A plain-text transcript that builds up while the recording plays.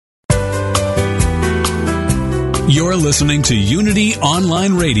You're listening to Unity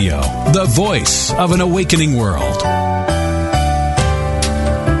Online Radio, the voice of an awakening world.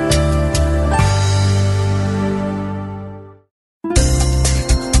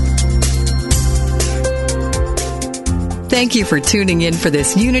 Thank you for tuning in for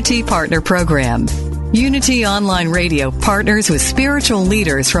this Unity Partner Program. Unity Online Radio partners with spiritual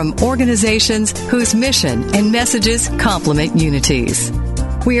leaders from organizations whose mission and messages complement Unity's.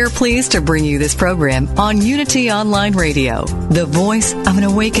 We are pleased to bring you this program on Unity Online Radio, the voice of an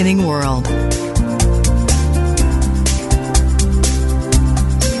awakening world.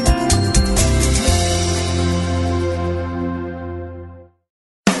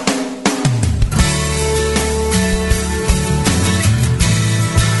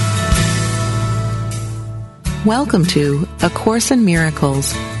 Welcome to A Course in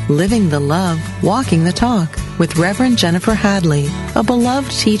Miracles, Living the Love, Walking the Talk, with Reverend Jennifer Hadley, a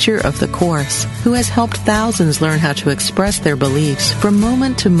beloved teacher of the Course who has helped thousands learn how to express their beliefs from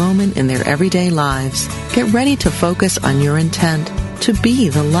moment to moment in their everyday lives. Get ready to focus on your intent to be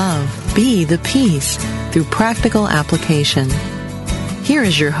the love, be the peace, through practical application. Here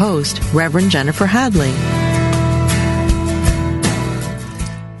is your host, Reverend Jennifer Hadley.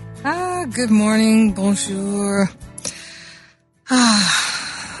 Good morning, bonjour.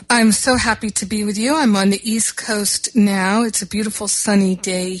 I'm so happy to be with you. I'm on the East Coast now. It's a beautiful sunny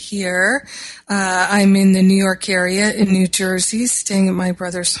day here. I'm in the New York area in New Jersey, staying at my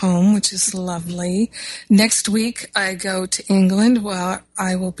brother's home, which is lovely. Next week, I go to England, where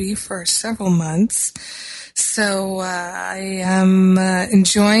I will be for several months. So I am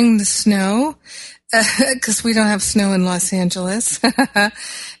enjoying the snow, because we don't have snow in Los Angeles.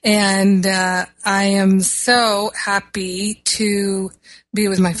 And I am so happy to be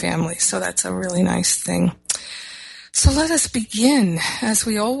with my family. So that's a really nice thing. So let us begin. As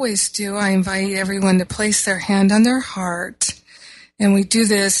we always do, I invite everyone to place their hand on their heart. And we do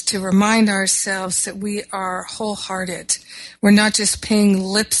this to remind ourselves that we are wholehearted. We're not just paying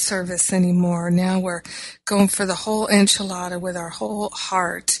lip service anymore. Now we're going for the whole enchilada with our whole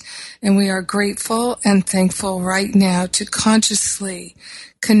heart. And we are grateful and thankful right now to consciously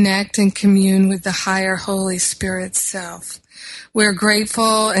connect and commune with the higher Holy Spirit self. We're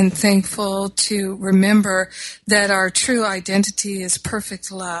grateful and thankful to remember that our true identity is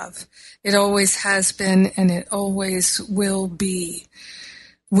perfect love. It always has been and it always will be.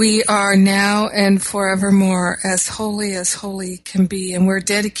 We are now and forevermore as holy can be, and we're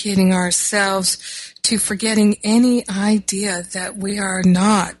dedicating ourselves to forgetting any idea that we are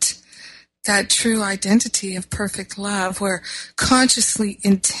not that true identity of perfect love. We're consciously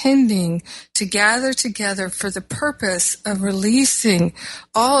intending to gather together for the purpose of releasing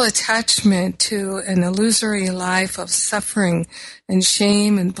all attachment to an illusory life of suffering and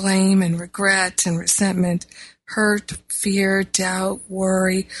shame and blame and regret and resentment, hurt, fear, doubt,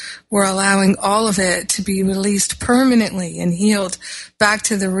 worry. We're allowing all of it to be released permanently and healed back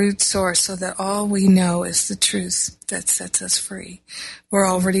to the root source so that all we know is the truth that sets us free. We're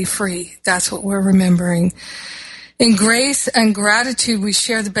already free. That's what we're remembering. In grace and gratitude, we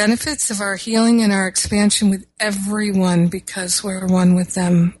share the benefits of our healing and our expansion with everyone because we're one with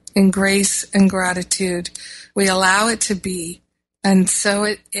them. In grace and gratitude, we allow it to be, and so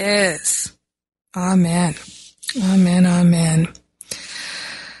it is. Amen. Amen, amen.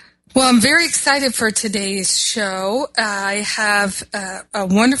 Well, I'm very excited for today's show. I have a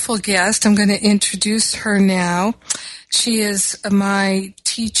wonderful guest. I'm going to introduce her now. She is my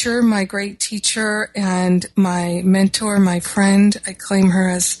teacher, my great teacher, and my mentor, my friend. I claim her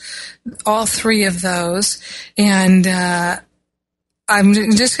as all three of those. And I'm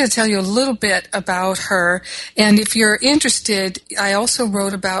just going to tell you a little bit about her. And if you're interested, I also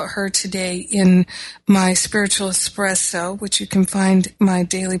wrote about her today in my Spiritual Espresso, which you can find my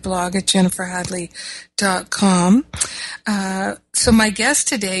daily blog at jenniferhadley.com. So my guest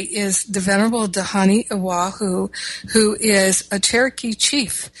today is the Venerable Dhyani Ywahoo, who is a Cherokee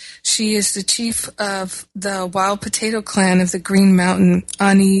chief. She is the chief of the Wild Potato Clan of the Green Mountain,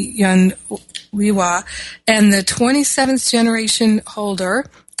 Dhayani Ywahoo, and the 27th generation holder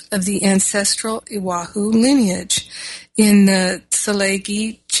of the ancestral Ywahoo lineage in the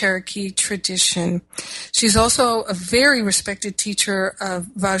Tsalagi Cherokee tradition. She's also a very respected teacher of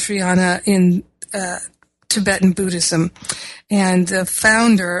Vajrayana in Tibetan Buddhism and the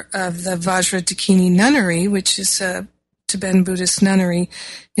founder of the Vajra Dakini Nunnery, which is a Tibetan Buddhist nunnery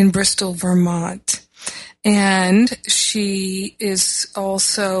in Bristol, Vermont. And she is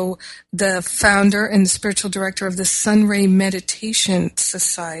also the founder and the spiritual director of the Sunray Meditation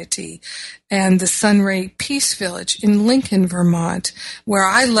Society. and the Sunray Peace Village in Lincoln, Vermont, where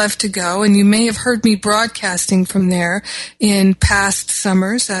I love to go. And you may have heard me broadcasting from there in past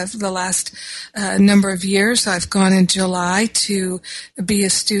summers. The last number of years, I've gone in July to be a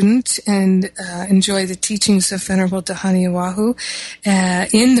student and enjoy the teachings of Venerable Dhyani Ywahoo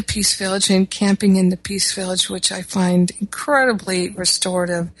in the Peace Village and camping in the Peace Village, which I find incredibly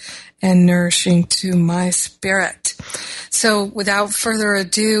restorative and nourishing to my spirit. So without further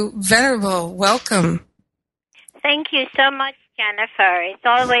ado, Venerable, welcome. Thank you so much, Jennifer. It's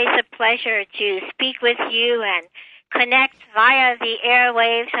always a pleasure to speak with you and connect via the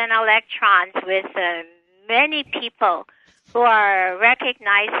airwaves and electrons with many people who are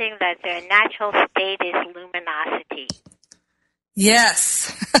recognizing that their natural state is luminosity.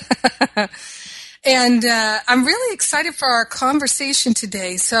 Yes. And I'm really excited for our conversation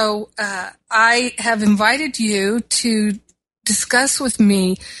today. So I have invited you to discuss with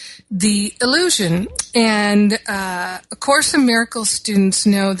me the illusion. And A Course in Miracles students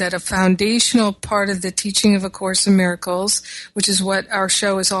know that a foundational part of the teaching of A Course in Miracles, which is what our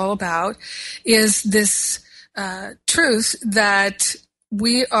show is all about, is this truth that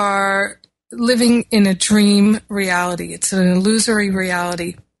we are living in a dream reality. It's an illusory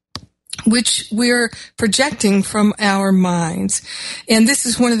reality, which we're projecting from our minds. And this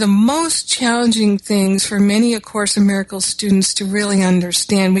is one of the most challenging things for many A Course in Miracles students to really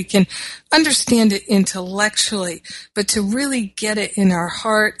understand. We can understand it intellectually, but to really get it in our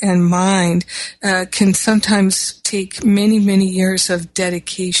heart and mind can sometimes take many, many years of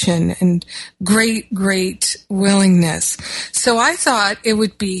dedication and great, great willingness. So I thought it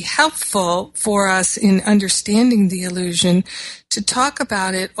would be helpful for us in understanding the illusion to talk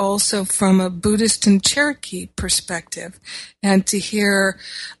about it also from a Buddhist and Cherokee perspective, and to hear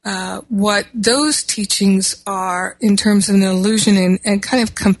what those teachings are in terms of an illusion, and kind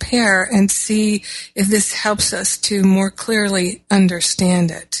of compare and see if this helps us to more clearly understand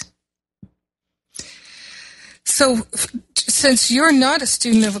it. So, since you're not a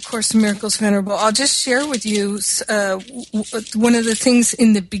student of A Course in Miracles, Venerable, I'll just share with you one of the things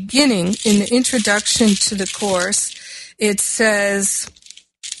in the beginning, in the introduction to the Course. It says,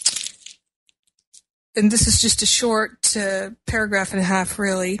 and this is just a short paragraph and a half,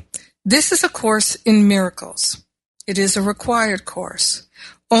 really. This is a course in miracles. It is a required course.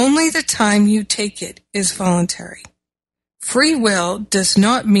 Only the time you take it is voluntary. Free will does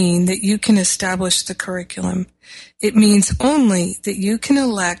not mean that you can establish the curriculum. It means only that you can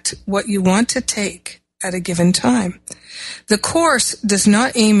elect what you want to take at a given time. The Course does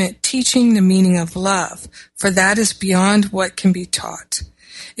not aim at teaching the meaning of love, for that is beyond what can be taught.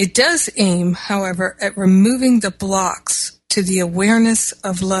 It does aim, however, at removing the blocks to the awareness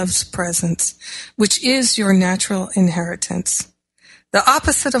of love's presence, which is your natural inheritance. The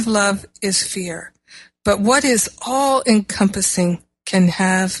opposite of love is fear, but what is all-encompassing can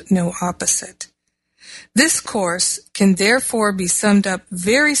have no opposite. This Course can therefore be summed up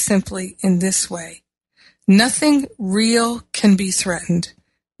very simply in this way. Nothing real can be threatened.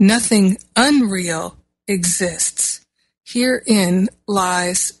 Nothing unreal exists. Herein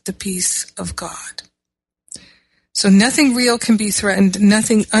lies the peace of God. So nothing real can be threatened.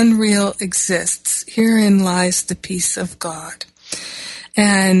 Nothing unreal exists. Herein lies the peace of God.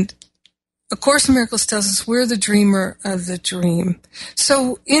 And A Course in Miracles tells us we're the dreamer of the dream.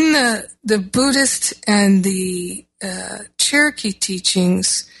 So in the Buddhist and the Cherokee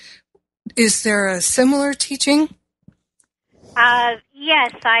teachings, is there a similar teaching?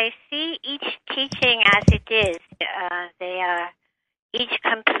 Yes, I see each teaching as it is. They are each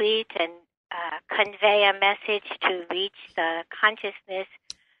complete and convey a message to reach the consciousness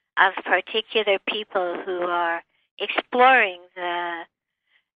of particular people who are exploring the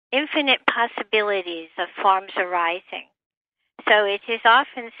infinite possibilities of forms arising. So it is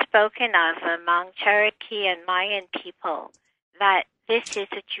often spoken of among Cherokee and Mayan people that this is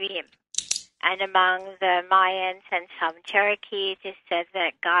a dream. And among the Mayans and some Cherokee, it is said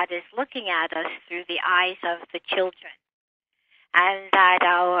that God is looking at us through the eyes of the children, and that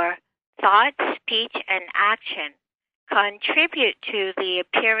our thought, speech, and action contribute to the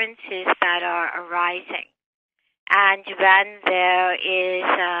appearances that are arising. And when there is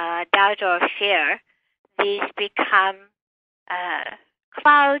doubt or fear, these become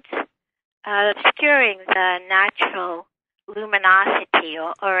clouds obscuring the natural luminosity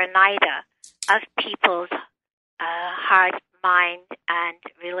or Anida of people's heart, mind, and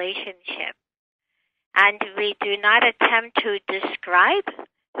relationship. And we do not attempt to describe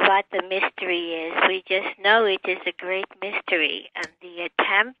what the mystery is. We just know it is a great mystery, and the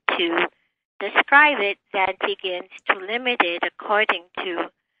attempt to describe it then begins to limit it according to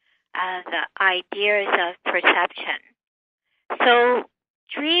the ideas of perception. So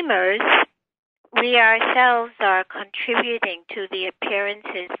dreamers, we ourselves are contributing to the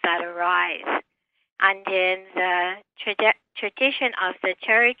appearances that arise. And in the tradition of the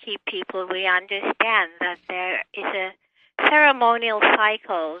Cherokee people, we understand that there is a ceremonial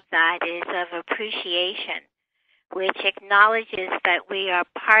cycle that is of appreciation, which acknowledges that we are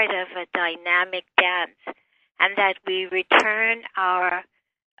part of a dynamic dance and that we return our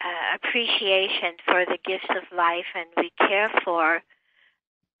appreciation for the gifts of life, and we care for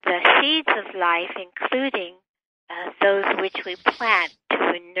the seeds of life, including those which we plant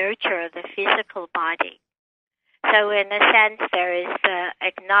to nurture the physical body. So in a sense, there is the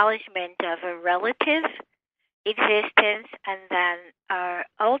acknowledgement of a relative existence, and then our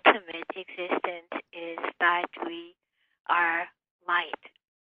ultimate existence is that we are light,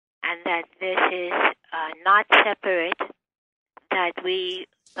 and that this is not separate, that we,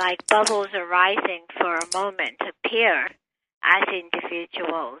 like bubbles arising for a moment, appear as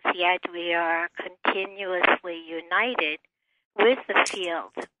individuals, yet we are continuously united with the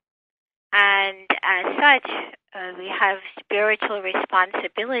field. And as such, we have spiritual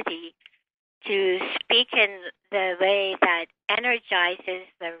responsibility to speak in the way that energizes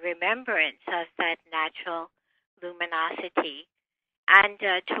the remembrance of that natural luminosity, and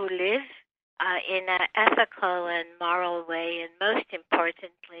to live in an ethical and moral way, and most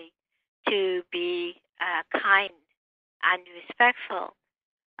importantly, to be kind and respectful.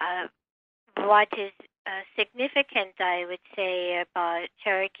 What is significant, I would say, about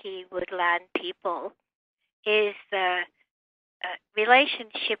Cherokee woodland people is the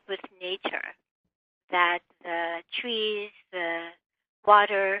relationship with nature, that the trees, the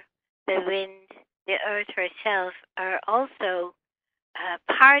water, the wind, the earth herself are also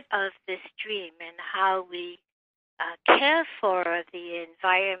part of this dream, and how we care for the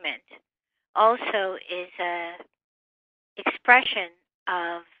environment also is an expression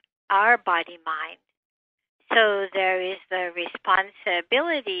of our body-mind. So there is the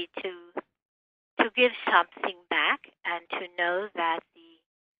responsibility to give something back, and to know that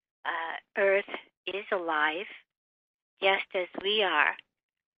the earth is alive just as we are.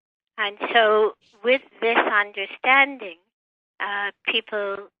 And so with this understanding,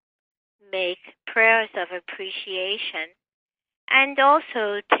 people make prayers of appreciation, and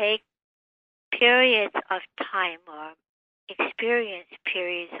also take periods of time, or experience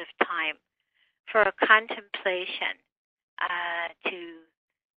periods of time, for contemplation, to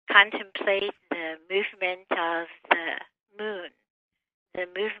contemplate the movement of the moon, the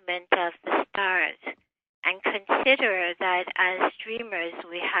movement of the stars, and consider that as dreamers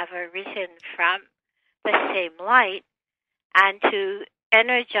we have arisen from the same light, and to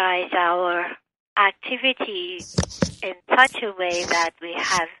energize our activities in such a way that we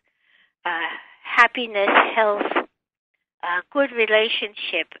have happiness, health, good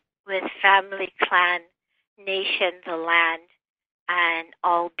relationship with family, clan, nation, the land, and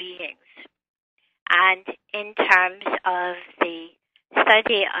all beings. And in terms of the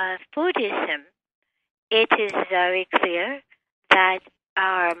study of Buddhism, it is very clear that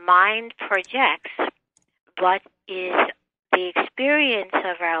our mind projects what is the experience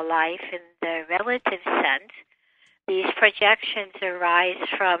of our life in the relative sense. These projections arise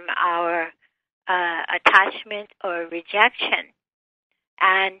from our attachment or rejection.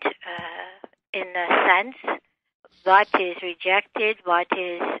 And in a sense, what is rejected, what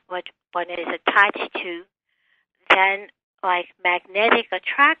one is attached to, then, like magnetic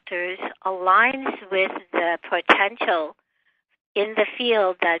attractors, aligns with the potential in the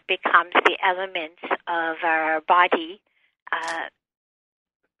field that becomes the elements of our body,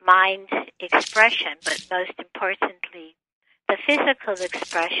 mind expression, but most importantly, the physical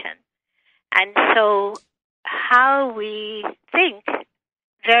expression. And so how we think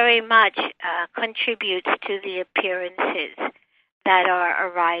very much contributes to the appearances that are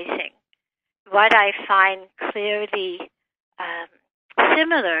arising. What I find clearly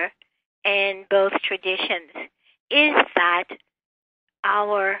similar in both traditions is that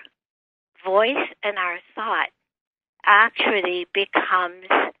our voice and our thought actually becomes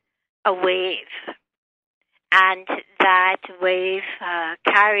a wave, and that wave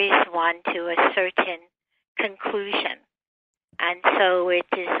carries one to a certain conclusion. And so it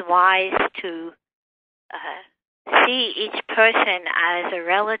is wise to see each person as a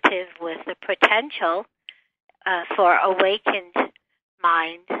relative with the potential for awakened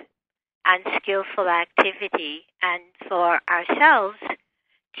mind and skillful activity, and for ourselves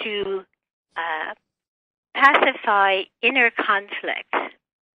to pacify inner conflict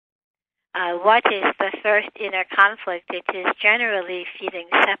what is the first inner conflict? It is generally feeling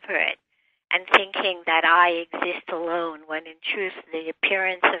separate and thinking that I exist alone, when in truth the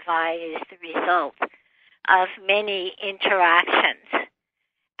appearance of I is the result of many interactions.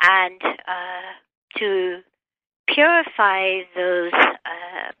 And to purify those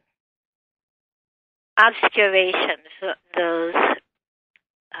obscurations, those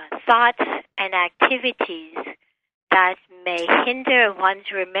thoughts and activities that may hinder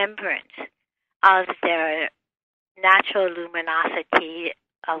one's remembrance of their natural luminosity,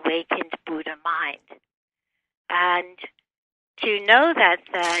 awakened Buddha mind. And to know that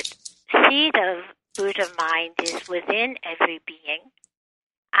the seed of Buddha mind is within every being,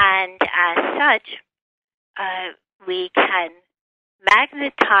 and as such, we can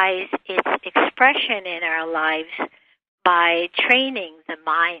magnetize its expression in our lives by training the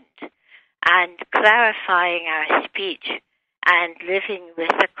mind and clarifying our speech and living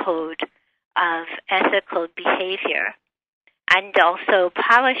with a code of ethical behavior, and also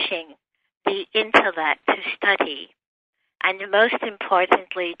polishing the intellect to study, and most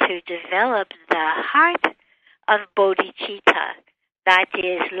importantly, to develop the heart of bodhicitta, that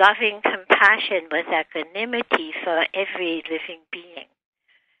is loving compassion with equanimity for every living being.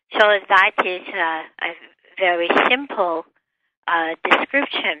 So that is a very simple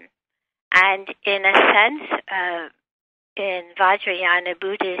description. And in a sense, in Vajrayana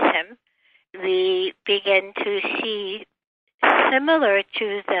Buddhism, we begin to see, similar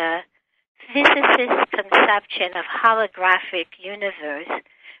to the physicist's conception of holographic universe,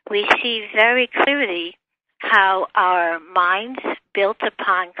 we see very clearly how our minds, built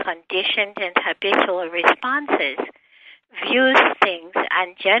upon conditioned and habitual responses, views things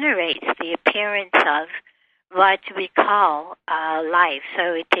and generates the appearance of what we call life.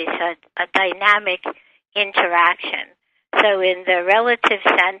 So it is a dynamic interaction. So in the relative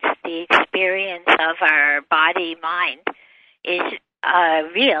sense, the experience of our body-mind is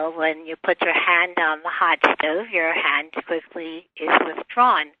real. When you put your hand on the hot stove, your hand quickly is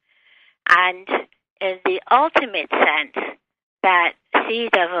withdrawn. And in the ultimate sense, that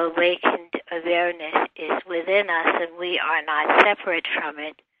seed of awakened awareness is within us and we are not separate from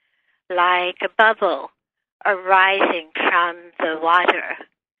it, like a bubble arising from the water.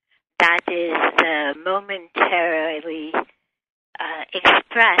 That is the momentarily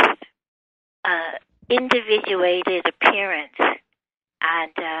expressed individuated appearance,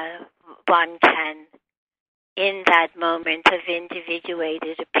 and one can, in that moment of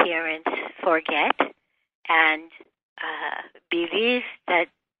individuated appearance, forget and believe that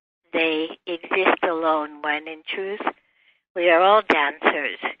they exist alone, when in truth we are all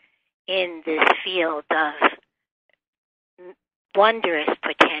dancers in this field of wondrous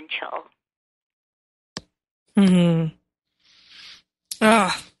potential. Mm-hmm.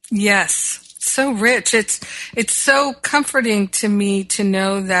 Oh, yes. So rich. It's so comforting to me to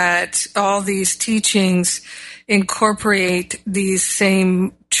know that all these teachings incorporate these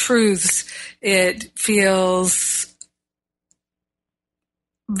same truths. It feels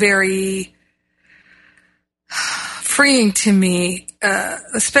very freeing to me,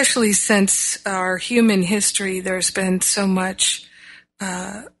 especially since our human history, there's been so much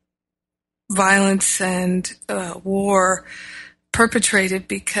violence and war perpetrated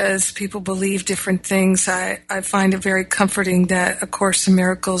because people believe different things. I find it very comforting that A Course in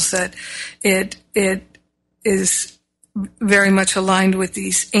Miracles, that it is very much aligned with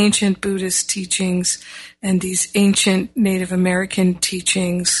these ancient Buddhist teachings and these ancient Native American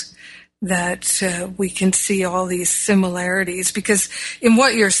teachings, that we can see all these similarities. Because in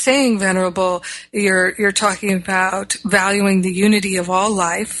what you're saying, Venerable, you're talking about valuing the unity of all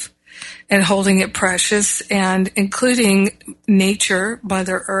life and holding it precious, and including nature,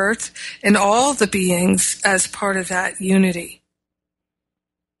 Mother Earth, and all the beings as part of that unity.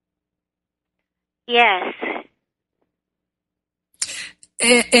 Yes.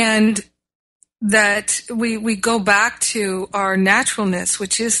 And that we go back to our naturalness,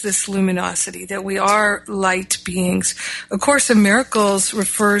 which is this luminosity, that we are light beings. A Course in Miracles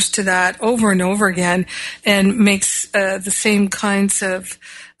refers to that over and over again and makes the same kinds of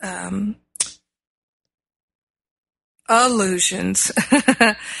allusions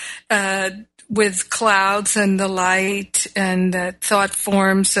with clouds and the light, and that thought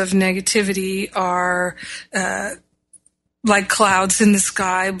forms of negativity are like clouds in the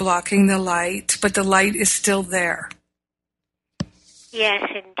sky blocking the light, but the light is still there. Yes,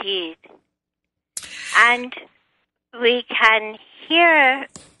 indeed. And we can hear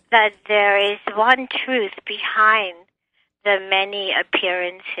that there is one truth behind the many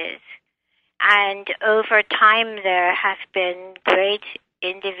appearances. And over time there have been great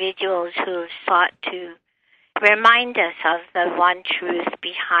individuals who have sought to remind us of the one truth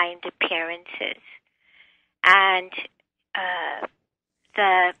behind appearances. And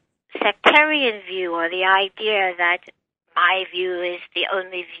the sectarian view, or the idea that my view is the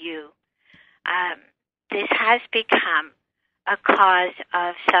only view, this has become a cause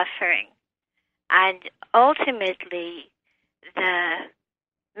of suffering. And ultimately, the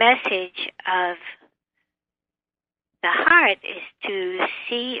message of the heart is to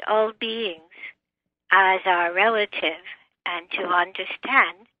see all beings as our relative and to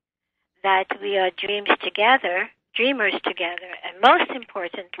understand that we are dreamers together, and most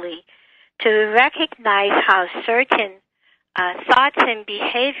importantly, to recognize how certain thoughts and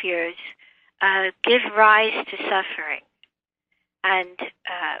behaviors give rise to suffering. And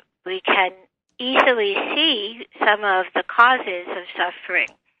we can easily see some of the causes of suffering.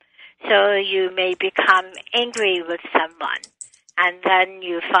 So you may become angry with someone, and then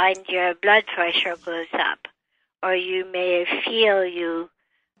you find your blood pressure goes up. Or you may feel you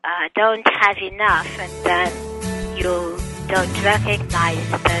don't have enough, and then you don't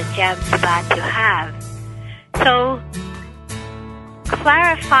recognize the gems that you have. So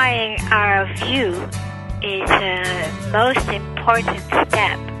clarifying our view is the most important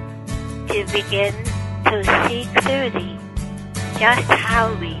step to begin to see clearly just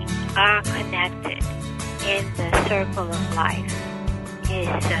how we are connected in the circle of life is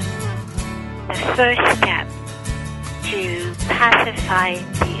the first step to pacify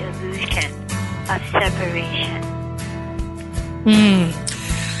the illusion of separation.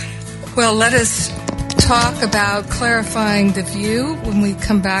 Well, let us talk about clarifying the view when we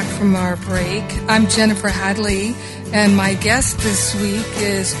come back from our break. I'm Jennifer Hadley, and my guest this week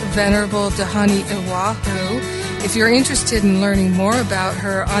is Venerable Dhyani Ywahoo. If you're interested in learning more about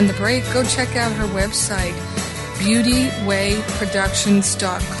her on the break, go check out her website,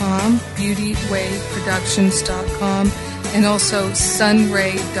 beautywayproductions.com, beautywayproductions.com, and also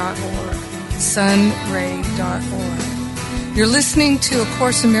sunray.org, sunray.org. You're listening to A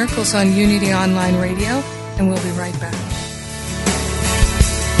Course in Miracles on Unity Online Radio, and we'll be right back.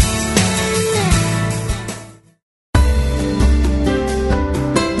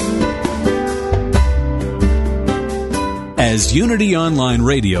 As Unity Online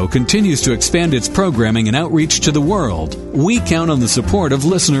Radio continues to expand its programming and outreach to the world, we count on the support of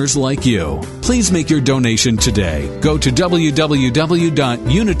listeners like you. Please make your donation today. Go to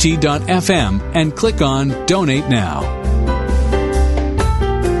www.unity.fm and click on Donate Now.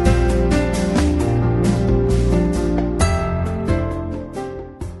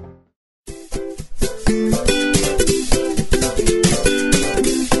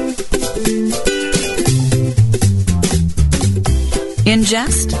 In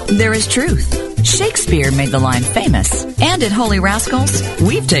jest, there is truth. Shakespeare made the line famous. And at Holy Rascals,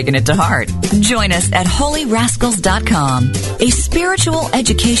 we've taken it to heart. Join us at holyrascals.com, a spiritual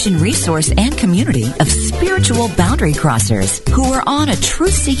education resource and community of spiritual boundary crossers who are on a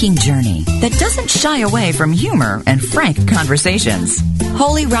truth-seeking journey that doesn't shy away from humor and frank conversations.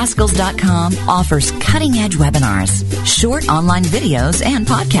 holyrascals.com offers cutting-edge webinars, short online videos, and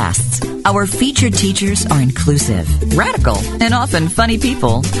podcasts. Our featured teachers are inclusive, radical, and often funny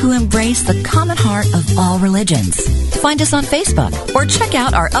people who embrace the common heart of all religions. Find us on Facebook or check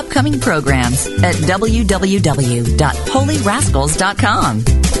out our upcoming programs at www.holyrascals.com.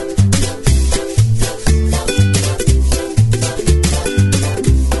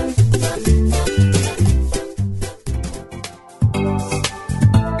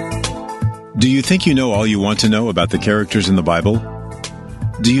 Do you think you know all you want to know about the characters in the Bible?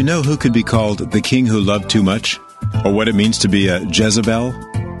 Do you know who could be called the king who loved too much? Or what it means to be a Jezebel?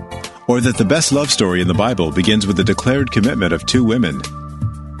 Or that the best love story in the Bible begins with the declared commitment of two women?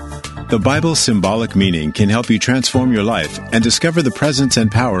 The Bible's symbolic meaning can help you transform your life and discover the presence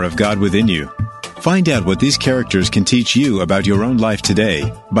and power of God within you. Find out what these characters can teach you about your own life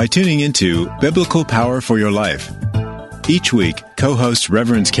today by tuning into Biblical Power for Your Life. Each week, co-hosts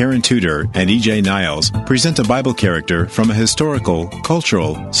Reverends Karen Tudor and E.J. Niles present a Bible character from a historical,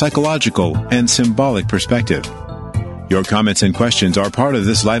 cultural, psychological, and symbolic perspective. Your comments and questions are part of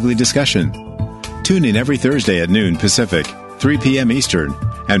this lively discussion. Tune in every Thursday at noon Pacific, 3 p.m. Eastern,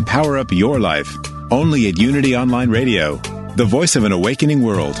 and power up your life, only at Unity Online Radio, the voice of an awakening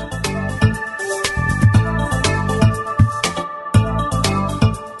world.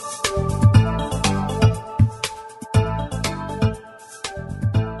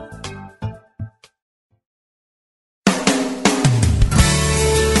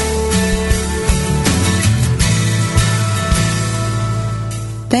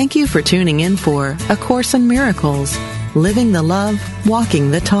 Thank you for tuning in for A Course in Miracles, living the love,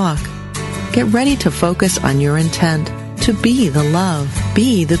 walking the talk. Get ready to focus on your intent to be the love,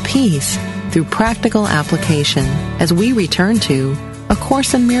 be the peace through practical application as we return to A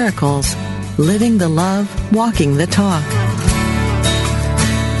Course in Miracles, living the love, walking the talk.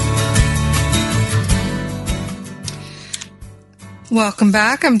 Welcome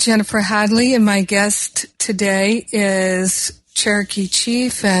back. I'm Jennifer Hadley, and my guest today is Cherokee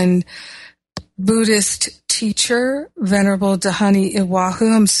Chief and Buddhist teacher, Venerable Dhyani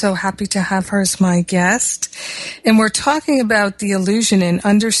Ywahoo. I'm so happy to have her as my guest. And we're talking about the illusion and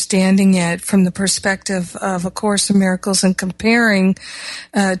understanding it from the perspective of A Course in Miracles and comparing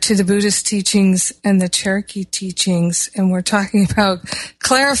to the Buddhist teachings and the Cherokee teachings. And we're talking about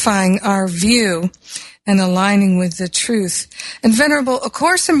clarifying our view and aligning with the truth. And Venerable, A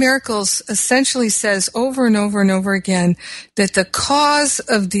Course in Miracles essentially says over and over and over again that the cause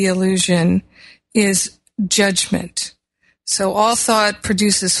of the illusion is judgment. So all thought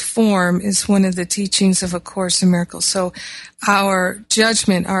produces form is one of the teachings of A Course in Miracles. So our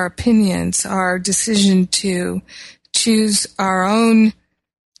judgment, our opinions, our decision to choose our own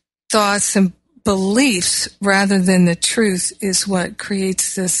thoughts and beliefs rather than the truth is what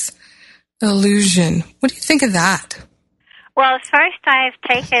creates this illusion. What do you think of that? Well, first I've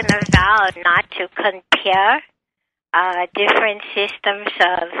taken a vow not to compare different systems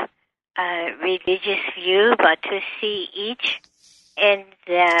of religious view, but to see each in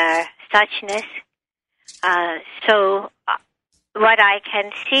their suchness. So what I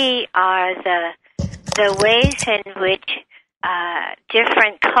can see are the ways in which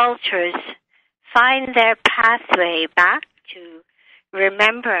different cultures find their pathway back to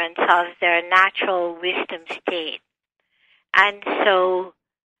remembrance of their natural wisdom state. And so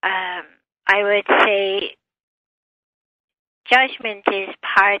I would say judgment is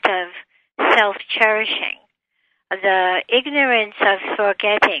part of self-cherishing. The ignorance of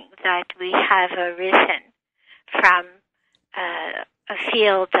forgetting that we have arisen from a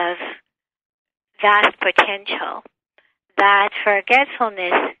field of vast potential. That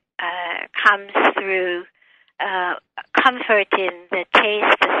forgetfulness comes through comfort in the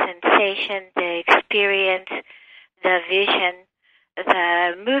taste, the sensation, the experience, the vision,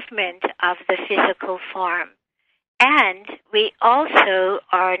 the movement of the physical form. And we also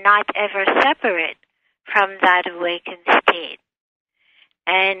are not ever separate from that awakened state.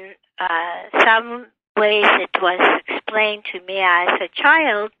 And some ways it was explained to me as a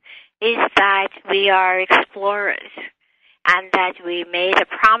child is that we are explorers, and that we made a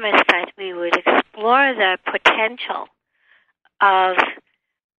promise that we would explore the potential of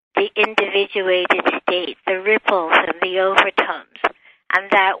the individuated state, the ripples and the overtones, and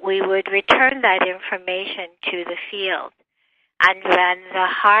that we would return that information to the field. And when the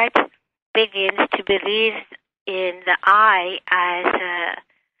heart begins to believe in the I as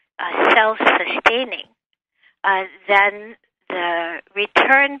a self-sustaining, then the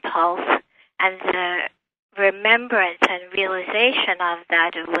return pulse and the remembrance and realization of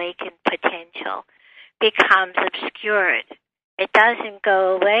that awakened potential becomes obscured. It doesn't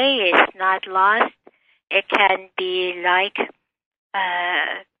go away. It's not lost. It can be like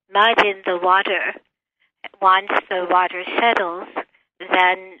mud in the water. Once the water settles,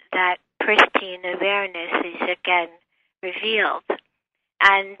 then that pristine awareness is again revealed.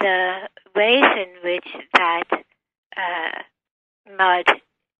 And the ways in which that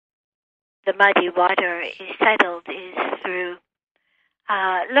the muddy water is settled is through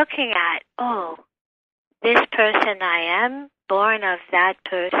looking at, this person I am, born of that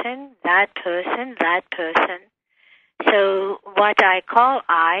person, that person, that person. So what I call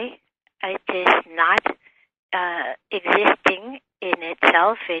I, it is not existing in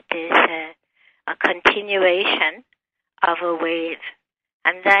itself. It is a continuation of a wave.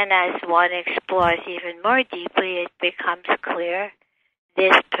 And then as one explores even more deeply, it becomes clear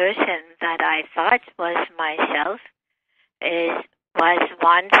this person that I thought was myself was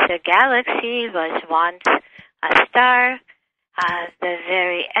once a galaxy, was once a star. The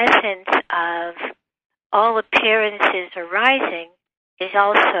very essence of all appearances arising is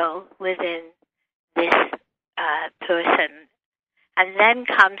also within this person. And then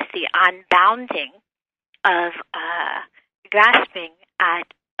comes the unbounding of grasping at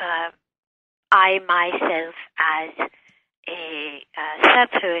I myself as a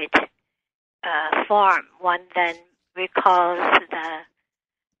separate form. One then recalls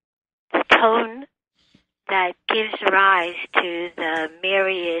the tone that gives rise to the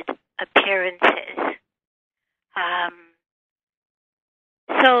myriad appearances.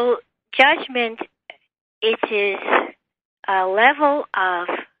 So judgment, it is a level of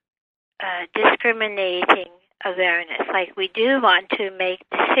discriminating awareness. Like we do want to make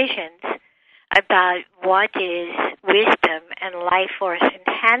decisions about what is wisdom and life force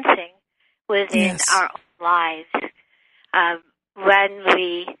enhancing within our own lives. When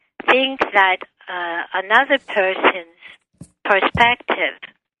we think that another person's perspective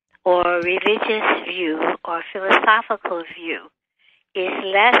or religious view or philosophical view is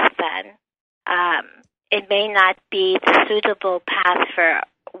less than, it may not be the suitable path for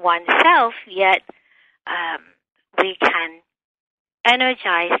oneself, yet we can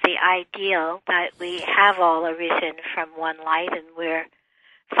energize the ideal that we have all arisen from one light, and we're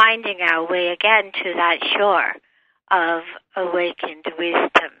finding our way again to that shore of awakened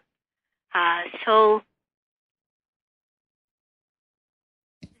wisdom. So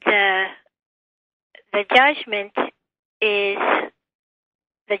the judgments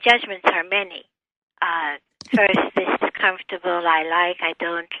are many. First, this is comfortable, I like, I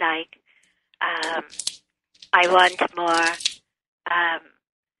don't like, I want more.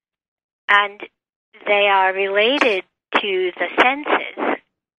 And they are related to the senses.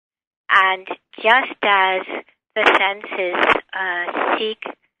 And just as the senses seek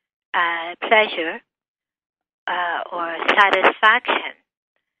pleasure or satisfaction,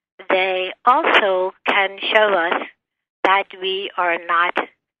 they also can show us that we are not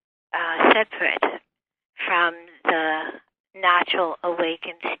separate from the natural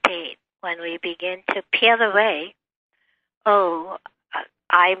awakened state. When we begin to peel away, oh,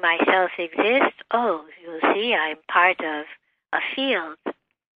 I myself exist. Oh, you see, I'm part of a field.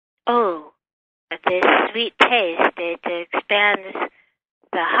 Oh, this sweet taste, it expands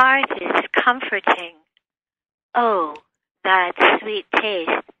the heart, is comforting. Oh, that sweet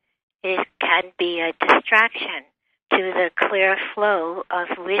taste, it can be a distraction to the clear flow of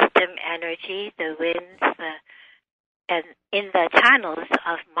wisdom energy, the winds, and in the channels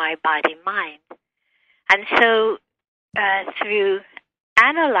of my body-mind. And so through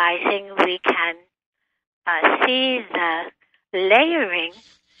analyzing, we can see the layering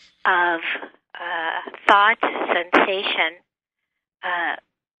of thought, sensation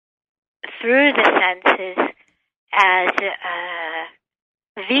through the senses as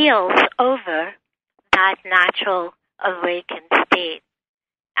veils over that natural awakened state.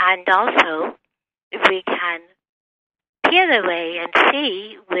 And also, we can peel away and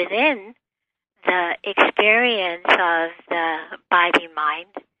see within the experience of the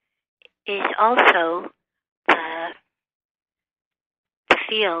body-mind is also the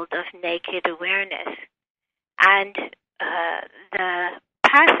field of naked awareness. And the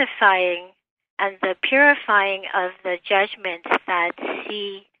pacifying and the purifying of the judgments that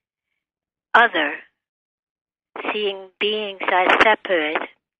see seeing beings as separate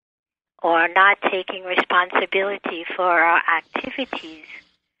or not taking responsibility for our activities,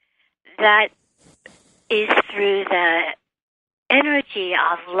 that is through the energy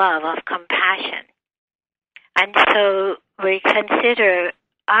of love, of compassion. And so we consider,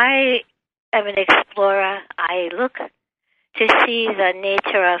 I am an explorer. I look to see the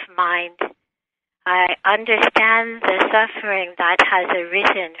nature of mind. I understand the suffering that has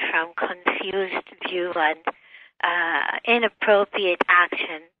arisen from confused view and inappropriate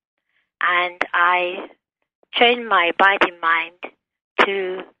action. And I train my body-mind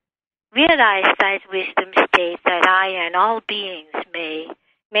to realize that wisdom state that I and all beings may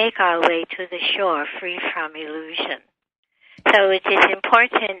make our way to the shore free from illusion. So it is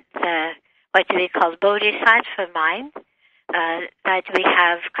important, what we call bodhisattva mind, that we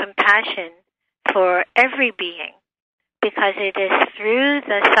have compassion for every being, because it is through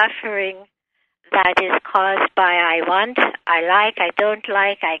the suffering that is caused by I want, I like, I don't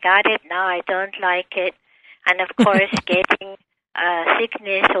like, I got it, now I don't like it, and of course getting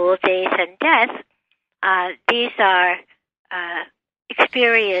sickness, old age, and death. These are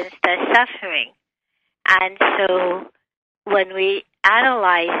experienced as suffering. And so when we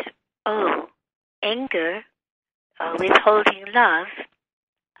analyze, anger, withholding love,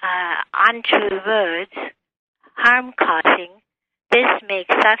 untrue words, harm causing, this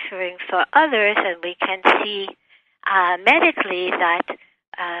makes suffering for others, and we can see medically that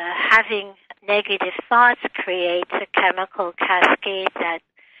having negative thoughts creates a chemical cascade that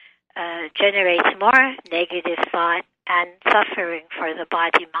generates more negative thought and suffering for the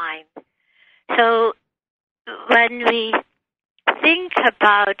body-mind. So when we think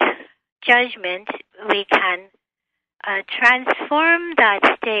about judgment, we can transform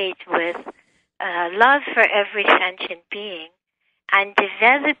that state with love for every sentient being and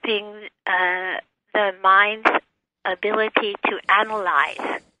developing the mind's ability to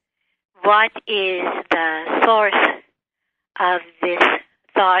analyze what is the source of this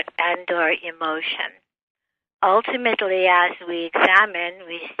thought and or emotion. ultimately, as we examine,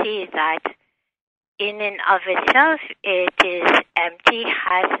 we see that in and of itself, it is empty,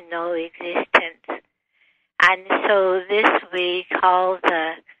 has no existence. And so this we call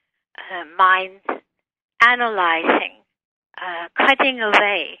the mind analyzing, cutting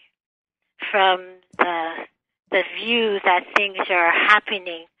away from the view that things are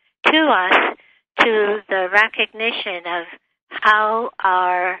happening to us, to the recognition of how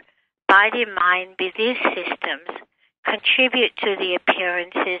our body, mind, belief systems contribute to the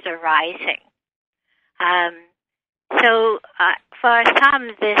appearances arising. So for some,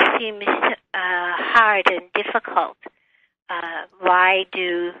 this seems hard and difficult. Why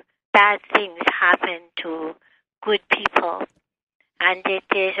do bad things happen to good people? And it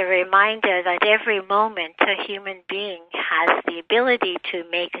is a reminder that every moment a human being has the ability to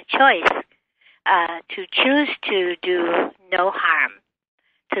make a choice, to choose to do no harm,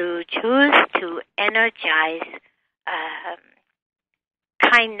 to choose to energize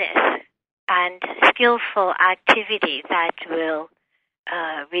kindness and skillful activity that will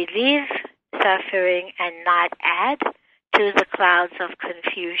relieve suffering and not add to the clouds of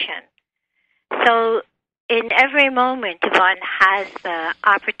confusion. So in every moment, one has the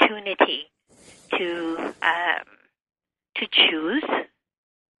opportunity to choose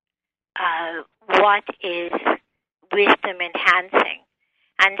what is wisdom enhancing.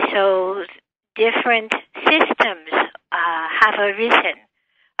 And so different systems have arisen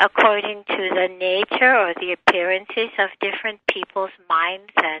according to the nature or the appearances of different people's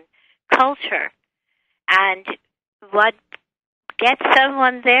minds and culture. And what gets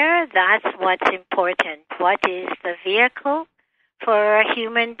someone there, that's what's important. What is the vehicle for a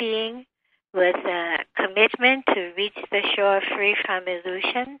human being with a commitment to reach the shore free from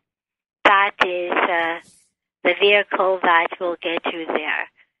illusion? That is the vehicle that will get you there.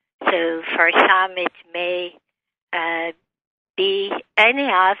 So for some, it may be any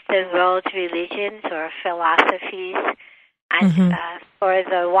of the world's religions or philosophies. And for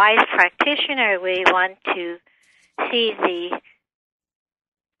the wise practitioner, we want to see the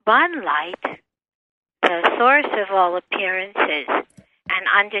one light, the source of all appearances, and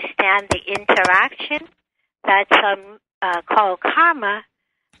understand the interaction that some call karma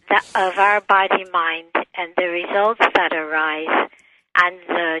of our body, mind, and the results that arise, and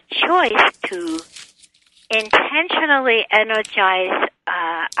the choice to intentionally energize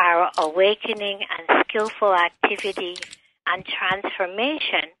our awakening and skillful activity and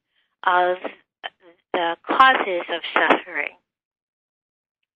transformation of the causes of suffering.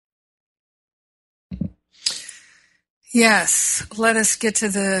 Yes, let us get to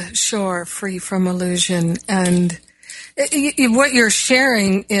the shore free from illusion. And what you're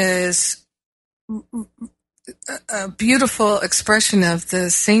sharing is a beautiful expression of the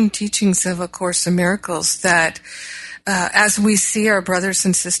same teachings of A Course in Miracles, that as we see our brothers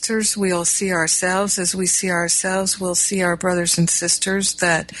and sisters, we'll see ourselves. As we see ourselves, we'll see our brothers and sisters,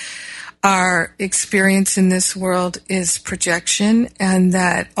 that our experience in this world is projection, and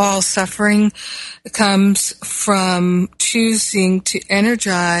that all suffering comes from choosing to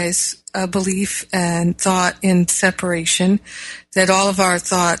energize a belief and thought in separation, that all of our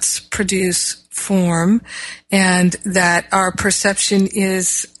thoughts produce form, and that our perception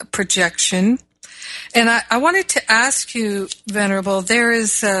is projection. And I wanted to ask you, Venerable, there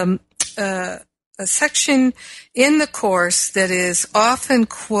is a section in the Course that is often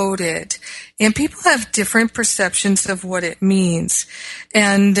quoted, and people have different perceptions of what it means.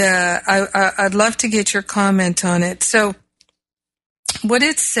 And I'd love to get your comment on it. So what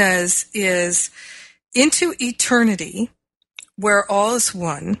it says is, into eternity, where all is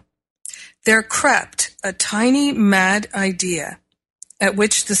one, there crept a tiny mad idea at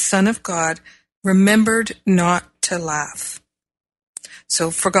which the Son of God remembered not to laugh. So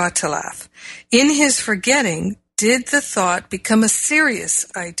forgot to laugh. In his forgetting, did the thought become a serious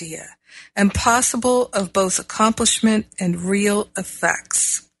idea and possible of both accomplishment and real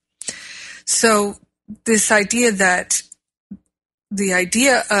effects? So this idea that the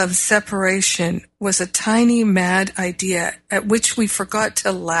idea of separation was a tiny mad idea at which we forgot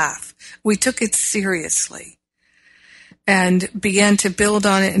to laugh. We took it seriously and began to build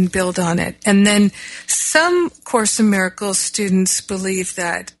on it and build on it. And then some Course in Miracles students believe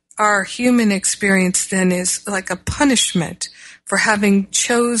that our human experience then is like a punishment for having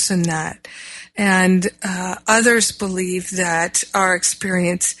chosen that. And others believe that our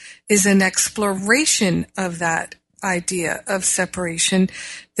experience is an exploration of that idea of separation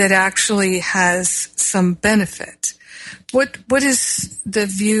that actually has some benefit. What is the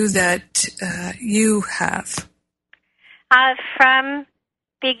view that you have? From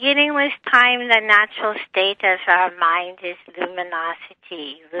beginning with time, the natural state of our mind is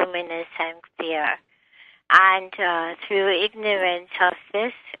luminosity, luminous and clear. And through ignorance of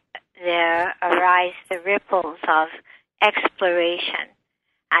this, there arise the ripples of exploration.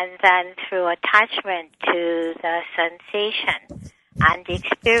 And then through attachment to the sensation and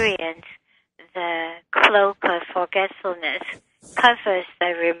experience, the cloak of forgetfulness covers the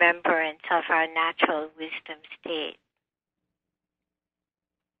remembrance of our natural wisdom state.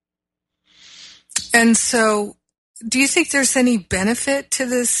 And so, do you think there's any benefit to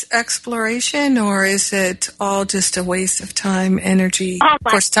this exploration, or is it all just a waste of time, energy? Oh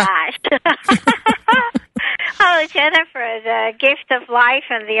my gosh. Oh, Jennifer, the gift of life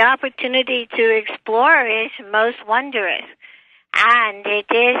and the opportunity to explore is most wondrous. And it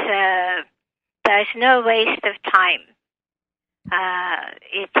is, there's no waste of time.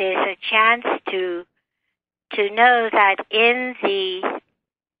 It is a chance to know that in the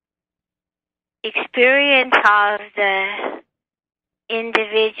experience of the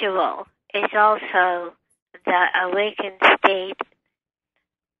individual is also the awakened state,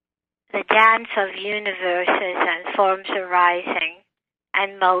 the dance of universes and forms arising,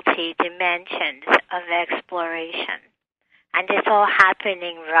 and multi-dimensions of exploration. And it's all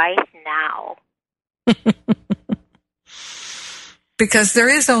happening right now. Because there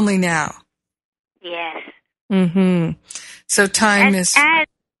is only now. Yes. Mm-hmm. So time is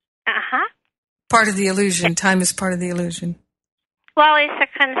part of the illusion. Time is part of the illusion. Well, it's a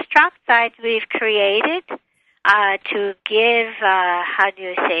construct that we've created to give,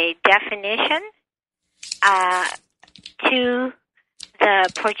 definition to the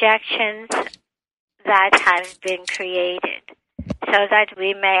projections that have been created, so that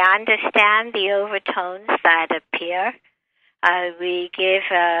we may understand the overtones that appear. We give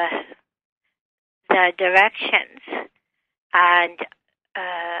the directions and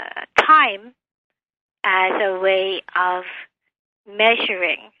time as a way of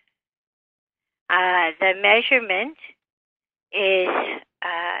measuring. The measurement is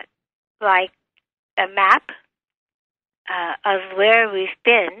like a map of where we've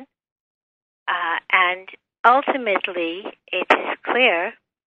been, and ultimately it is clear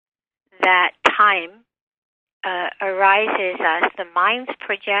that time arises as the mind's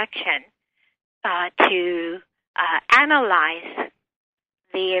projection to analyze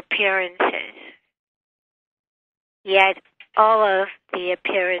the appearances. Yet all of the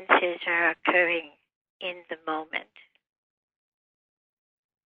appearances are occurring in the moment.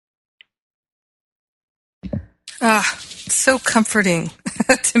 So comforting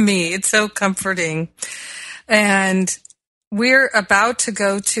to me. It's so comforting. And we're about to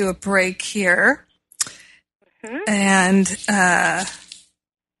go to a break here. Mm-hmm. And,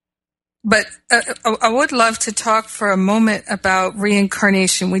 but I would love to talk for a moment about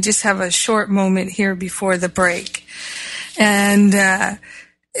reincarnation. We just have a short moment here before the break. And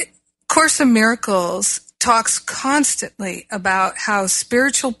Course in Miracles talks constantly about how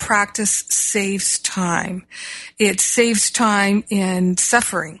spiritual practice saves time. It saves time in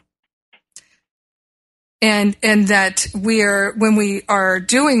suffering. And that when we are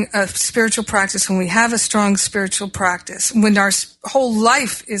doing a spiritual practice, when we have a strong spiritual practice, when our whole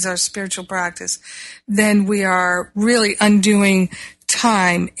life is our spiritual practice, then we are really undoing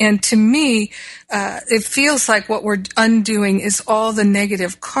time. And to me, it feels like what we're undoing is all the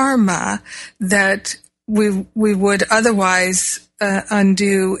negative karma that we would otherwise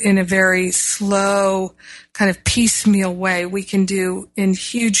undo in a very slow, kind of piecemeal way. We can do in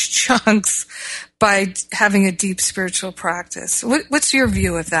huge chunks by having a deep spiritual practice. What's your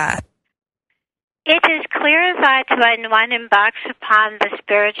view of that? It is clear that when one embarks upon the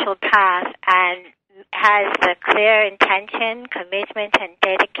spiritual path and has the clear intention, commitment, and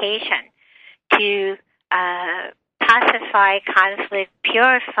dedication to pacify conflict,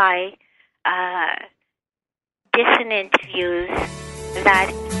 purify dissonant views, that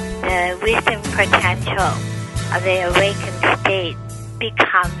the wisdom potential of the awakened state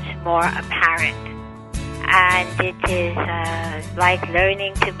becomes more apparent. And it is like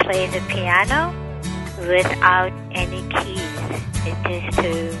learning to play the piano without any keys. It is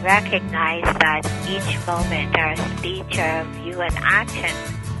to recognize that each moment, our speech, our view, and action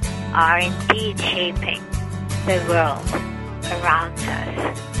are indeed shaping the world around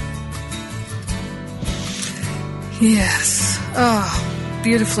us. Yes. Oh,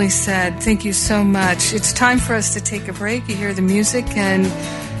 beautifully said. Thank you so much. It's time for us to take a break. You hear the music, and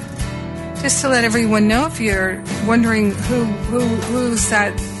just to let everyone know, if you're wondering who's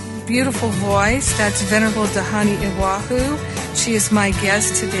that beautiful voice. That's Venerable Dhyani Ywahoo. She is my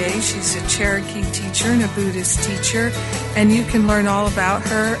guest today. She's a Cherokee teacher and a Buddhist teacher, and you can learn all about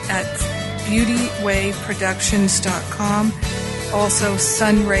her at beautywayproductions.com, also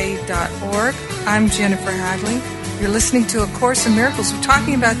sunray.org. I'm Jennifer Hadley. You're listening to A Course in Miracles. We're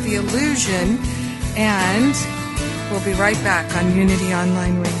talking about the illusion, and we'll be right back on Unity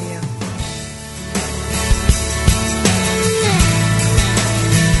Online Radio.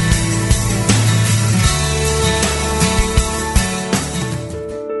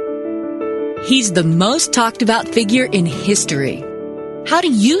 He's the most talked about figure in history. How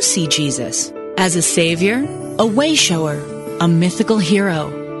do you see Jesus? As a savior, a way shower, a mythical hero?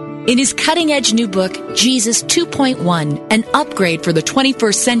 In his cutting-edge new book, Jesus 2.1, an upgrade for the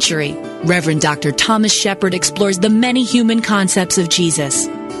 21st century, Reverend Dr. Thomas Shepard explores the many human concepts of Jesus.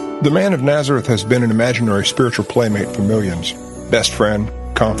 The man of Nazareth has been an imaginary spiritual playmate for millions. Best friend,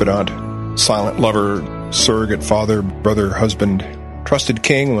 confidant, silent lover, surrogate father, brother, husband, trusted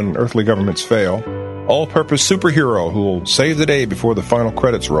king when earthly governments fail, all-purpose superhero who will save the day before the final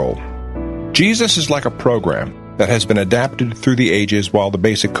credits roll. Jesus is like a program that has been adapted through the ages while the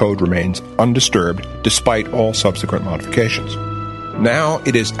basic code remains undisturbed despite all subsequent modifications. Now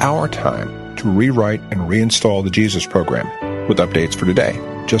it is our time to rewrite and reinstall the Jesus program with updates for today,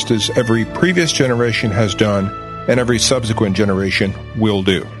 just as every previous generation has done and every subsequent generation will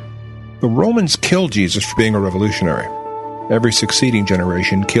do. The Romans killed Jesus for being a revolutionary. Every succeeding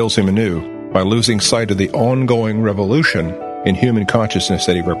generation kills him anew by losing sight of the ongoing revolution in human consciousness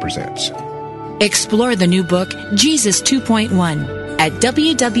that he represents. Explore the new book, Jesus 2.1, at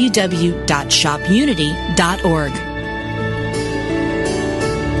www.shopunity.org.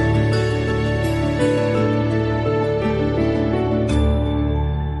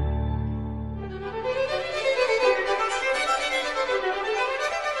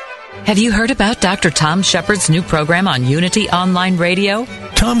 Have you heard about Dr. Tom Shepard's new program on Unity Online Radio?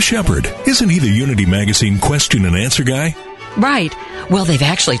 Tom Shepard, isn't he the Unity Magazine question and answer guy? Right. Well, they've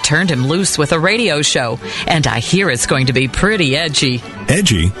actually turned him loose with a radio show, and I hear it's going to be pretty edgy.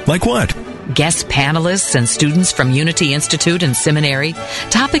 Edgy? Like what? Guest panelists and students from Unity Institute and Seminary.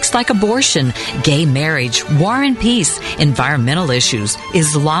 Topics like abortion, gay marriage, war and peace, environmental issues,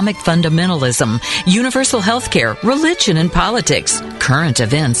 Islamic fundamentalism, universal health care, religion and politics, current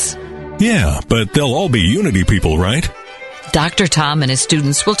events. Yeah, but they'll all be Unity people, right? Dr. Tom and his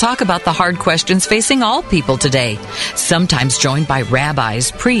students will talk about the hard questions facing all people today, sometimes joined by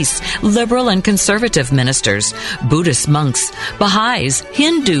rabbis, priests, liberal and conservative ministers, Buddhist monks, Baha'is,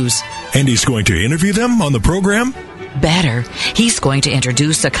 Hindus. And he's going to interview them on the program? Better, he's going to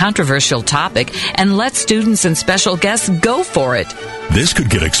introduce a controversial topic and let students and special guests go for it. This could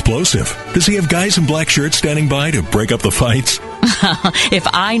get explosive. Does he have guys in black shirts standing by to break up the fights? If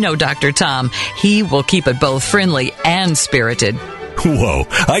I know Dr. Tom, he will keep it both friendly and spirited. Whoa,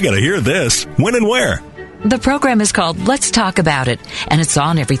 I gotta hear this. When and where? The program is called Let's Talk About It, and it's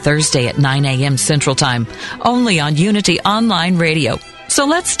on every Thursday at 9 a.m. Central Time, only on Unity Online Radio. So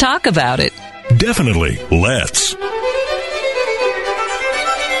let's talk about it. Definitely, let's.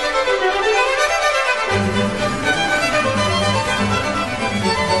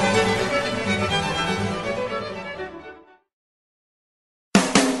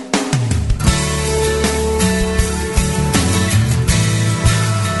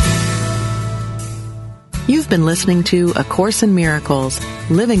 You've been listening to A Course in Miracles,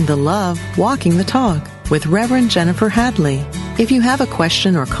 Living the Love, Walking the Talk, with Reverend Jennifer Hadley. If you have a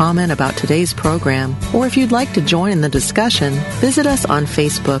question or comment about today's program, or if you'd like to join in the discussion, visit us on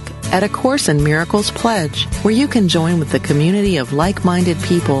Facebook at A Course in Miracles Pledge, where you can join with the community of like-minded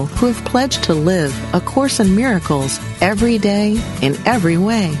people who have pledged to live A Course in Miracles every day in every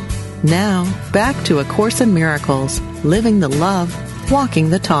way. Now, back to A Course in Miracles, Living the Love, Walking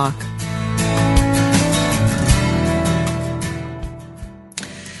the Talk.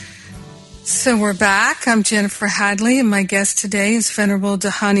 So we're back. I'm Jennifer Hadley, and my guest today is Venerable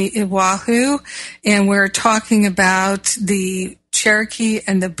Dhyani Ywahoo, and we're talking about the Cherokee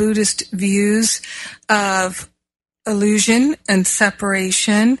and the Buddhist views of illusion and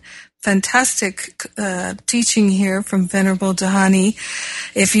separation. Fantastic teaching here from Venerable Dhyani.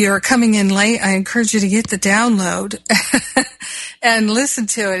 If you're coming in late, I encourage you to get the download and listen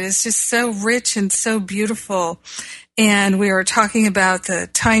to it. It's just so rich and so beautiful. And we were talking about the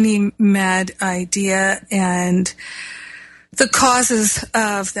tiny mad idea and the causes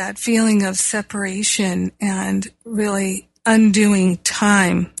of that feeling of separation and really undoing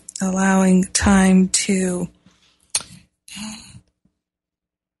time, allowing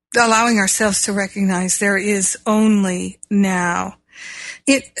ourselves to recognize there is only now.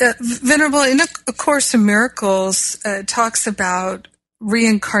 Venerable, in A Course in Miracles, talks about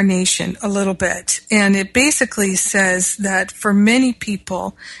reincarnation a little bit. And it basically says that for many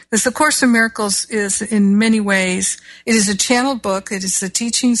people, because The Course in Miracles is in many ways, it is a channeled book, it is the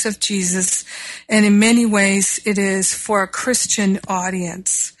teachings of Jesus, and in many ways it is for a Christian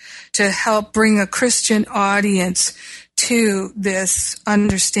audience, to help bring a Christian audience to this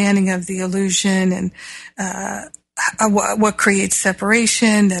understanding of the illusion and what creates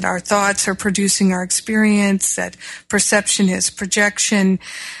separation, that our thoughts are producing our experience, that perception is projection.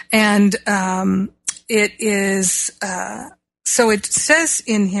 And it is, so it says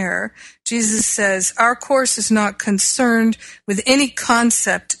in here, Jesus says, our Course is not concerned with any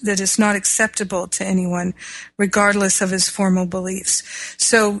concept that is not acceptable to anyone, regardless of his formal beliefs.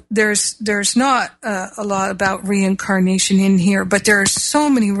 So there's not a lot about reincarnation in here, but there are so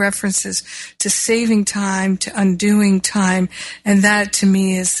many references to saving time, to undoing time, and that to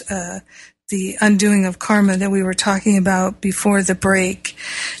me is the undoing of karma that we were talking about before the break.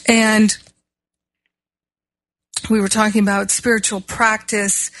 And we were talking about spiritual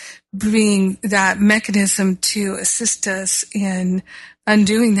practice being that mechanism to assist us in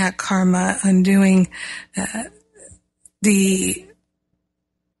undoing that karma, undoing the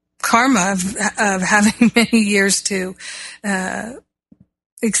karma of having many years to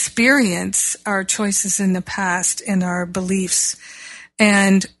experience our choices in the past and our beliefs.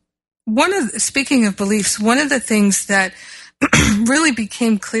 And speaking of beliefs, one of the things that really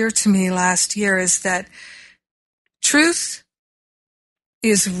became clear to me last year is that truth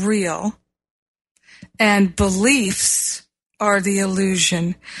is real and beliefs are the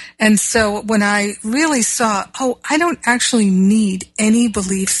illusion. And so when I really saw, I don't actually need any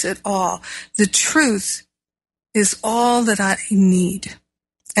beliefs at all. The truth is all that I need.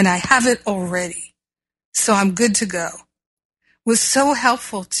 And I have it already. So I'm good to go. It was so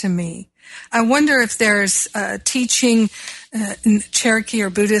helpful to me. I wonder if there's a teaching in Cherokee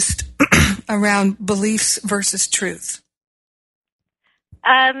or Buddhist around beliefs versus truth.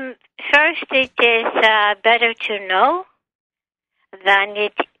 First, it is better to know than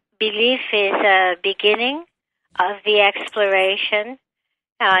belief is a beginning of the exploration.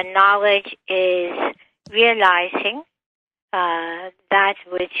 Knowledge is realizing that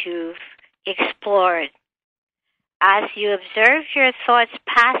which you've explored. As you observe your thoughts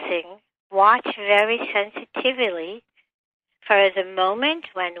passing, watch very sensitively for the moment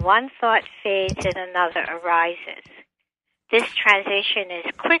when one thought fades and another arises. This transition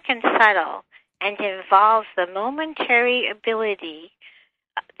is quick and subtle and involves the momentary availability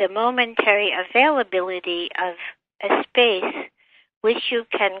of a space which you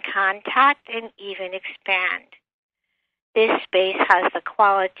can contact and even expand. This space has the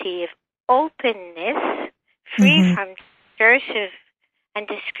quality of openness, free from discursive and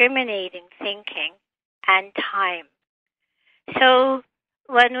discriminating thinking, and time. So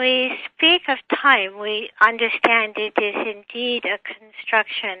when we speak of time, we understand it is indeed a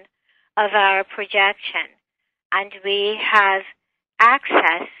construction of our projection, and we have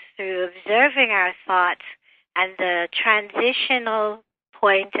access through observing our thoughts, and the transitional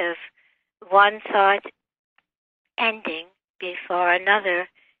point of one thought ending before another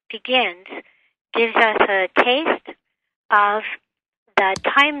begins gives us a taste of the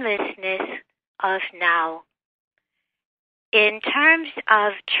timelessness of now. In terms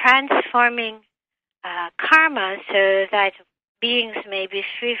of transforming karma so that beings may be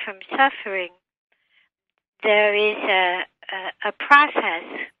free from suffering, there is a process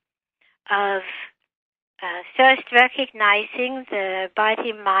of first recognizing the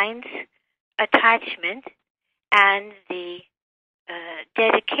body-mind's attachment and the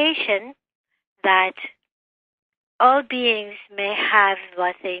dedication that all beings may have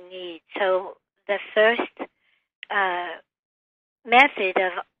what they need. So the first method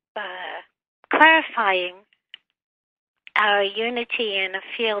of clarifying our unity in a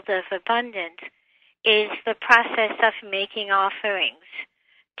field of abundance is the process of making offerings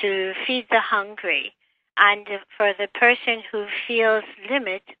to feed the hungry. And for the person who feels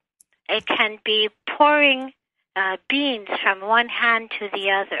limit, it can be pouring beans from one hand to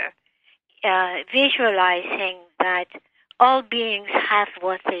the other, visualizing that all beings have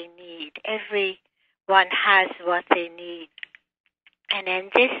what they need. Everyone has what they need. And in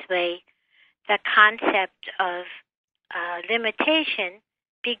this way, the concept of limitation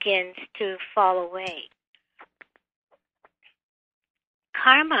begins to fall away.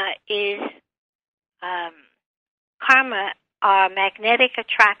 Karma are magnetic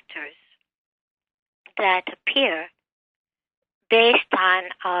attractors that appear based on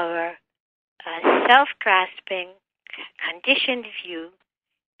our self-grasping conditioned view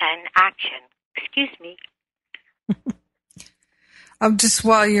and action. Excuse me. Just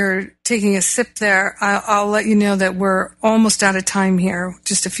while you're taking a sip there, I'll let you know that we're almost out of time here.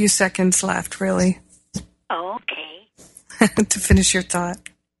 Just a few seconds left, really. Oh, okay. To finish your thought.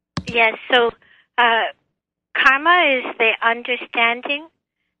 Yes, so karma is the understanding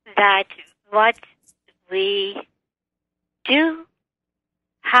that what we do,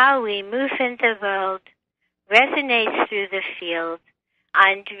 how we move in the world, resonates through the field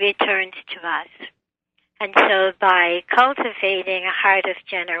and returns to us. And so by cultivating a heart of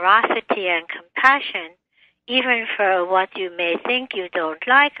generosity and compassion, even for what you may think you don't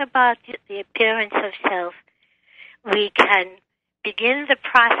like about the appearance of self, we can begin the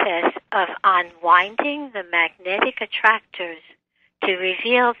process of unwinding the magnetic attractors to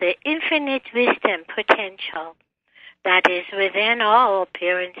reveal the infinite wisdom potential that is within all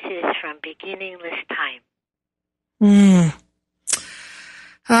appearances from beginningless time.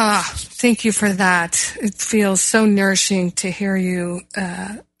 Thank you for that. It feels so nourishing to hear you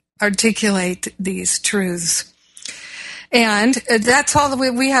articulate these truths. And that's all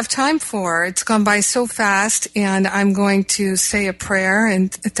that we have time for. It's gone by so fast, and I'm going to say a prayer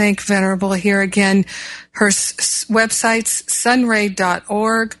and thank Venerable here again. Her website's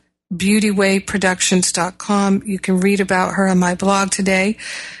sunray.org, beautywayproductions.com. You can read about her on my blog today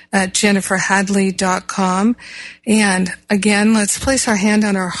at jenniferhadley.com. And again, let's place our hand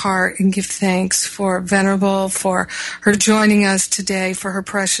on our heart and give thanks for Venerable, for her joining us today, for her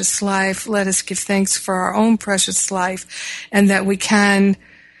precious life. Let us give thanks for our own precious life, and that we can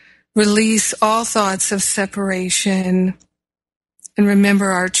release all thoughts of separation and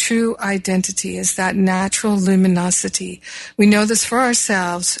remember our true identity is that natural luminosity. We know this for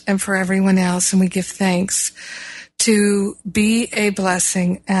ourselves and for everyone else, and we give thanks to be a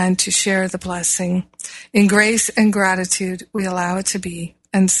blessing and to share the blessing. In grace and gratitude, we allow it to be,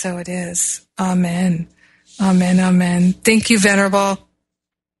 and so it is. Amen. Amen, amen. Thank you, Venerable.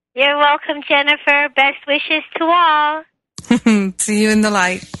 You're welcome, Jennifer. Best wishes to all. See you in the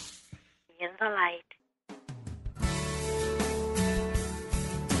light. See you in the light.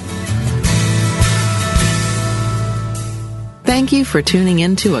 Thank you for tuning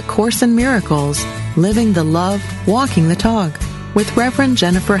in to A Course in Miracles, Living the Love, Walking the Talk, with Reverend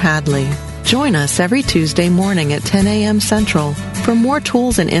Jennifer Hadley. Join us every Tuesday morning at 10 a.m. Central for more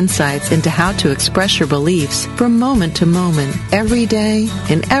tools and insights into how to express your beliefs from moment to moment, every day,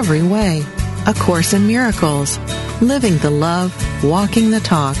 in every way. A Course in Miracles, Living the Love, Walking the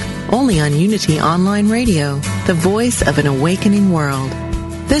Talk, only on Unity Online Radio, the voice of an awakening world.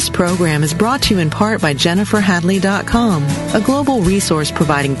 This program is brought to you in part by JenniferHadley.com, a global resource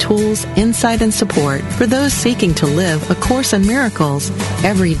providing tools, insight, and support for those seeking to live A Course in Miracles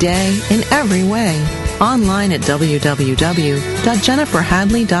every day in every way. Online at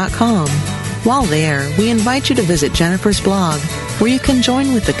www.JenniferHadley.com. While there, we invite you to visit Jennifer's blog, where you can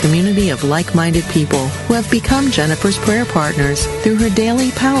join with the community of like-minded people who have become Jennifer's prayer partners through her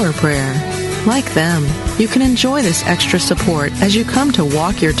daily power prayer. Like them, you can enjoy this extra support as you come to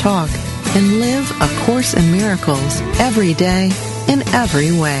walk your talk and live A Course in Miracles every day in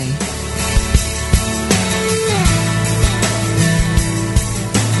every way.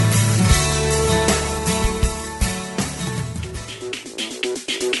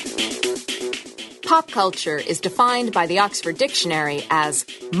 Pop culture is defined by the Oxford Dictionary as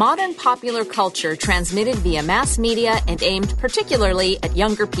modern popular culture transmitted via mass media and aimed particularly at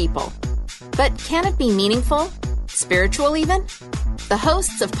younger people. But can it be meaningful? Spiritual even? The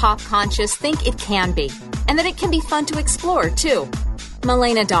hosts of Pop Conscious think it can be, and that it can be fun to explore too.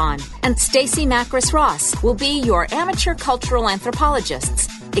 Milena Dawn and Stacey Macris Ross will be your amateur cultural anthropologists,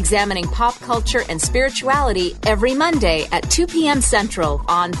 examining pop culture and spirituality every Monday at 2 p.m. Central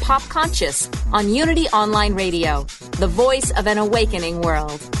on Pop Conscious on Unity Online Radio, the voice of an awakening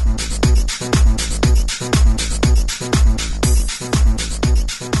world.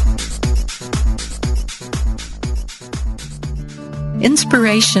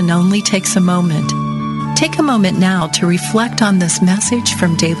 Inspiration only takes a moment. Take a moment now to reflect on this message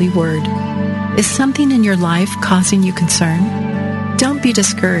from Daily Word. Is something in your life causing you concern? Don't be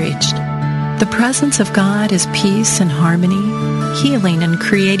discouraged. The presence of God is peace and harmony, healing and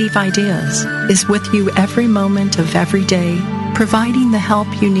creative ideas, is with you every moment of every day, providing the help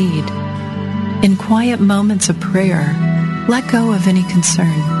you need. In quiet moments of prayer, let go of any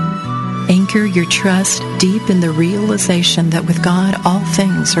concern. Anchor your trust deep in the realization that with God all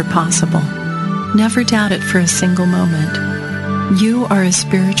things are possible. Never doubt it for a single moment. You are a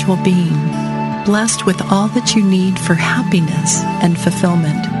spiritual being, blessed with all that you need for happiness and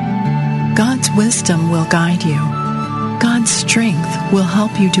fulfillment. God's wisdom will guide you. God's strength will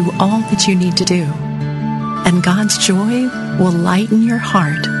help you do all that you need to do. And God's joy will lighten your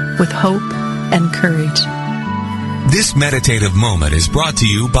heart with hope and courage. This meditative moment is brought to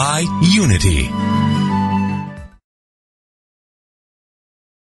you by Unity.